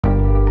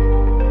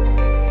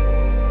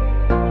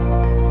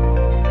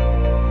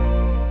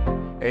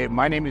Hey,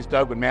 my name is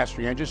Doug with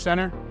Mastery Engine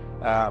Center.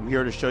 I'm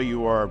here to show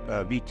you our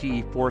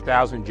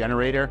VTE4000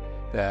 generator.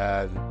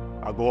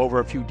 I'll go over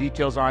a few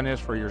details on this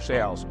for your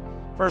sales.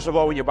 First of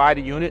all, when you buy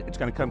the unit, it's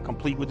going to come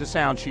complete with the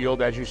sound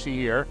shield, as you see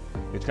here.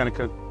 It's going to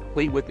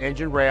complete with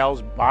engine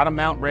rails, bottom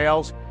mount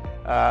rails,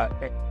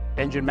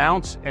 engine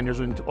mounts, and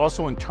there's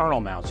also internal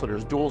mounts, so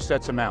there's dual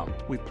sets of mount.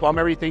 We plumb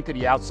everything to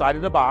the outside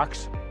of the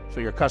box, so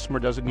your customer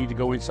doesn't need to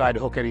go inside to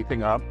hook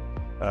anything up.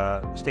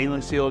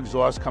 Stainless steel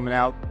exhaust coming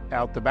out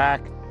the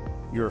back,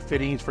 your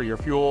fittings for your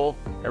fuel,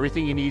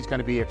 everything you need is going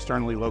to be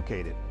externally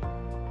located.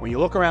 When you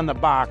look around the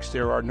box,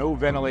 there are no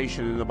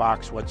ventilation in the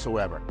box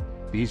whatsoever.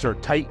 These are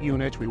tight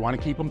units. We want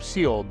to keep them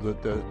sealed.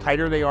 The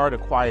tighter they are, the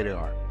quieter they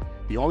are.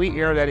 The only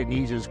air that it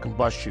needs is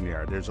combustion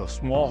air. There's a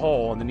small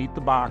hole underneath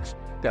the box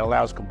that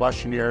allows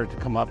combustion air to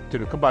come up to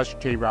the combustion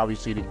chamber,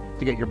 obviously, to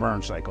get your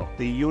burn cycle.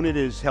 The unit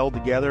is held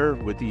together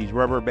with these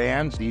rubber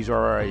bands. These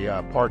are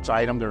a parts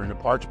item. They're in the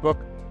parts book.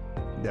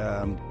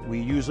 We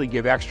usually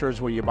give extras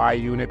when you buy a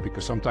unit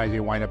because sometimes they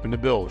wind up in the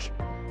bills.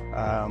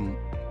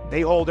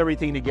 They hold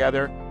everything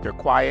together. They're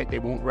quiet. They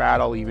won't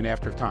rattle even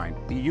after time.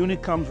 The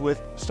unit comes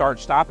with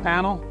start-stop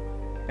panel,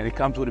 and it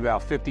comes with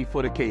about 50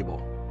 foot of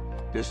cable.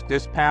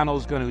 This panel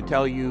is going to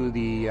tell you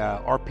the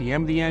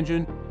RPM of the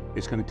engine.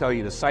 It's going to tell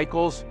you the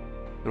cycles.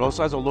 It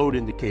also has a load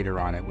indicator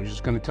on it, which is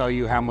going to tell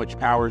you how much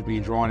power is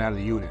being drawn out of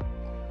the unit.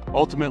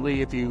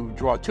 Ultimately, if you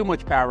draw too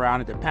much power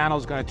on it, the panel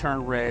is going to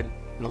turn red.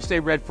 It'll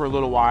stay red for a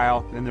little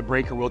while, and the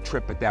breaker will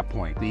trip at that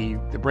point.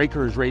 The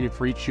breaker is rated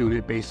for each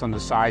unit based on the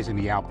size and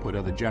the output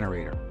of the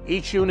generator.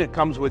 Each unit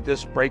comes with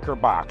this breaker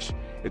box.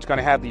 It's going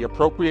to have the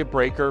appropriate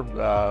breaker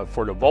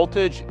for the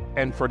voltage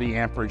and for the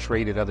amperage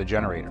rated of the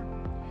generator.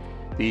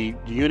 The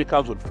unit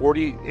comes with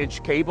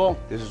 40-inch cable.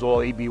 This is all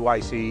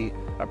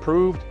ABYC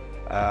approved.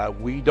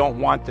 We don't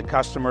want the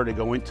customer to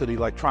go into the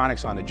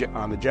electronics on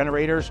the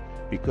generators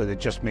because it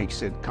just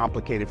makes it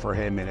complicated for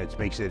him and it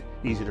makes it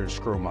easier to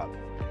screw him up.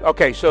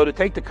 Okay, so to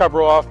take the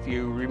cover off,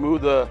 you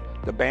remove the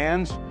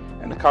bands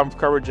and the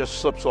cover just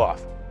slips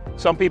off.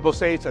 Some people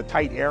say it's a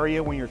tight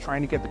area when you're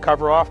trying to get the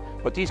cover off,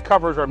 but these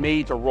covers are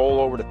made to roll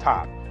over the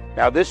top.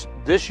 Now this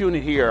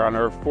unit here on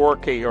our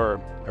 4K or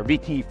our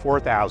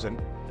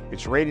VTE4000,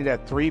 it's rated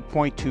at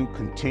 3.2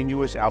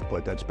 continuous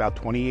output. That's about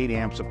 28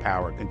 amps of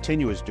power,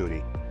 continuous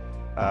duty.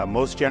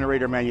 Most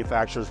generator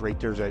manufacturers rate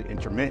theirs at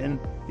intermittent.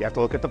 You have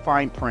to look at the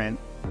fine print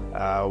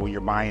when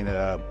you're buying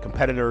a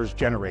competitor's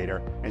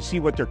generator and see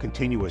what their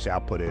continuous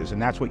output is,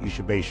 and that's what you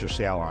should base your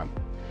sale on.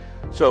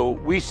 So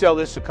we sell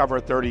this to cover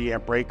a 30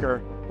 amp breaker,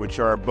 which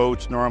are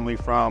boats normally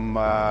from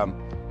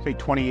say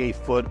 28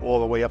 foot all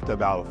the way up to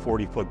about a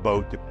 40 foot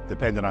boat,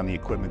 depending on the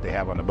equipment they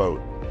have on the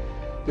boat.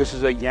 This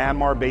is a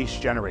Yanmar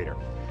based generator.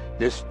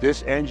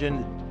 This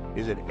engine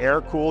is an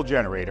air-cooled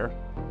generator,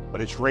 but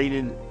it's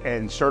rated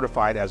and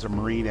certified as a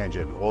marine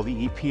engine. All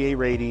the EPA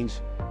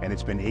ratings, and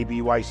it's been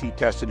ABYC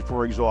tested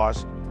for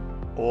exhaust,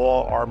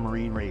 all are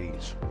marine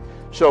ratings.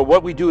 So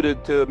what we do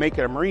to make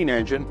it a marine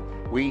engine,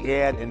 we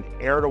add an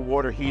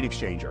air-to-water heat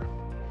exchanger.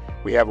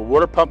 We have a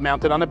water pump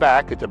mounted on the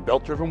back. It's a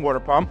belt-driven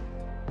water pump.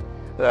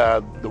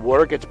 The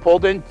water gets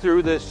pulled in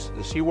through this,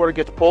 the seawater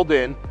gets pulled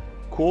in,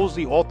 cools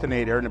the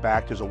alternator in the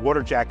back. There's a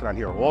water jacket on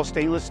here, all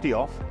stainless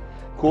steel,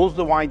 cools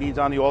the windings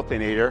on the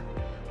alternator,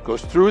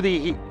 goes through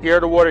the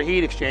air-to-water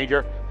heat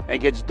exchanger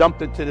and gets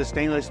dumped into the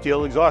stainless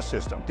steel exhaust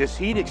system. This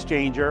heat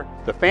exchanger,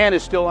 the fan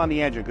is still on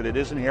the engine because it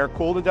is an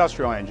air-cooled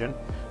industrial engine.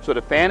 So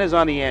the fan is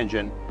on the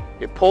engine,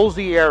 it pulls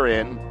the air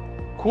in,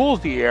 cools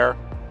the air,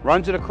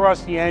 runs it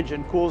across the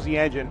engine, cools the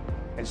engine,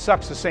 and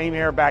sucks the same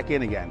air back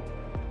in again.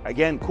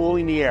 Again,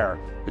 cooling the air.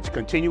 It's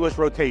continuous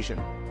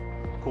rotation.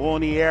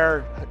 Cooling the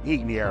air,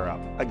 heating the air up.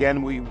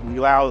 Again, we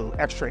allow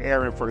extra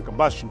air in for the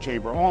combustion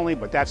chamber only,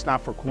 but that's not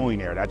for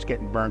cooling air. That's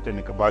getting burnt in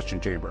the combustion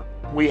chamber.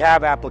 We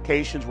have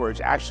applications where it's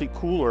actually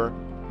cooler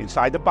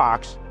inside the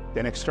box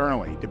than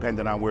externally,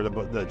 depending on where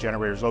the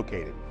generator is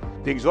located.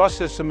 The exhaust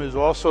system is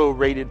also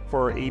rated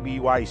for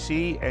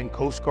ABYC and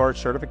Coast Guard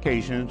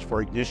certifications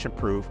for ignition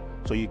proof,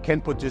 so you can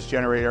put this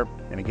generator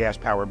in a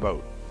gas-powered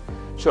boat.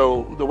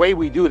 So the way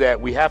we do that,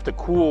 we have to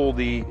cool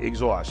the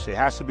exhaust. It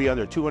has to be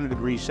under 200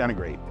 degrees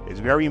centigrade. It's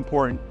very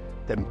important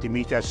to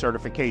meet that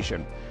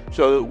certification.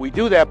 So we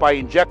do that by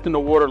injecting the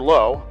water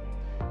low.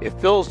 It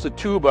fills the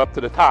tube up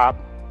to the top.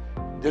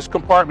 This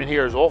compartment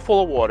here is all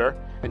full of water,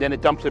 and then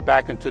it dumps it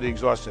back into the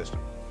exhaust system.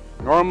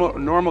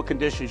 Normal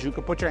conditions, you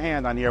can put your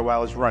hand on the air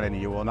while it's running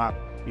and you will not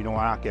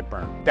get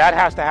burned. That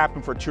has to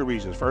happen for two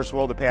reasons. First of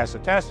all, to pass the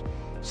test.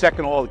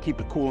 Second of all, to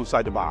keep it cool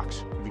inside the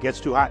box. If it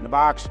gets too hot in the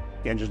box,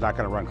 the engine's not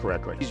going to run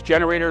correctly. These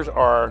generators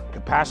are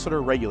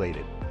capacitor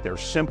regulated. They're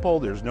simple.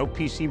 There's no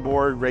PC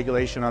board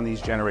regulation on these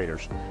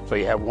generators. So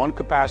you have one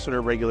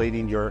capacitor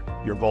regulating your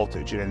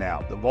voltage in and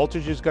out. The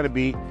voltage is going to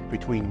be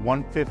between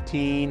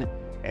 115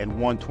 and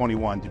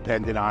 121,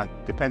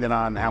 depending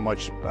on how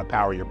much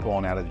power you're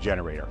pulling out of the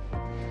generator.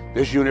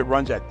 This unit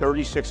runs at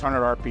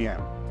 3,600 RPM.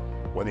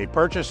 When they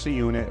purchase the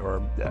unit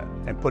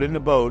and put it in the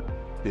boat,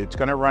 it's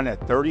going to run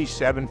at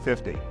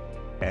 3,750.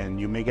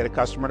 And you may get a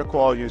customer to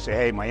call you and say,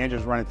 hey, my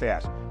engine's running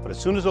fast. But as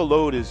soon as a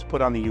load is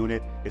put on the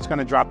unit, it's going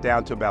to drop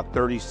down to about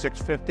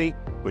 3650,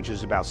 which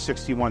is about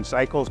 61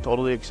 cycles,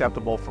 totally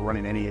acceptable for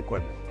running any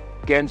equipment.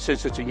 Again,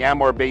 since it's a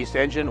Yanmar-based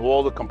engine,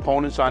 all the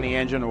components on the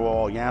engine are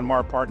all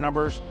Yanmar part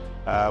numbers.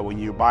 When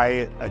you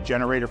buy a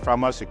generator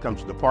from us, it comes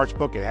with the parts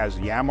book. It has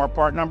the Yanmar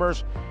part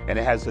numbers, and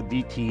it has the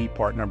VTE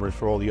part numbers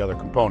for all the other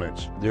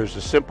components. There's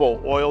a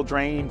simple oil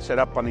drain set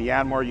up on the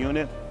Yanmar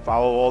unit.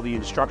 Follow all the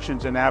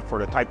instructions in that for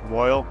the type of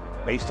oil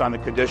based on the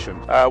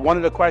conditions. One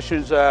of the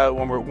questions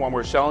when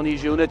we're selling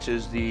these units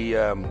is the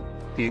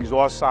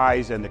exhaust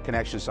size and the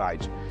connection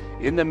size.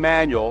 In the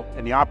manual,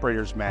 in the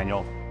operator's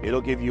manual,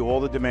 it'll give you all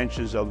the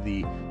dimensions of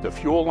the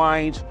fuel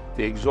lines,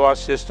 the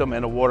exhaust system,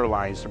 and the water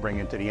lines to bring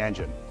into the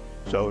engine.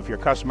 So if your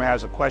customer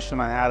has a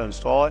question on how to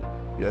install it,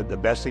 the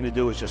best thing to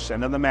do is just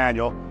send them the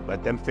manual,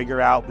 let them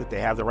figure out that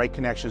they have the right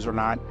connections or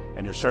not,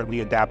 and there's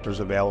certainly adapters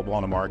available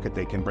on the market.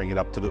 They can bring it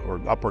up to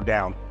up or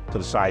down to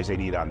the size they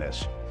need on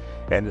this.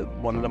 And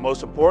one of the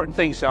most important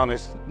things on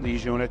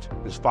these units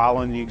is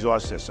following the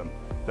exhaust system.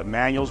 The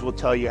manuals will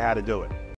tell you how to do it.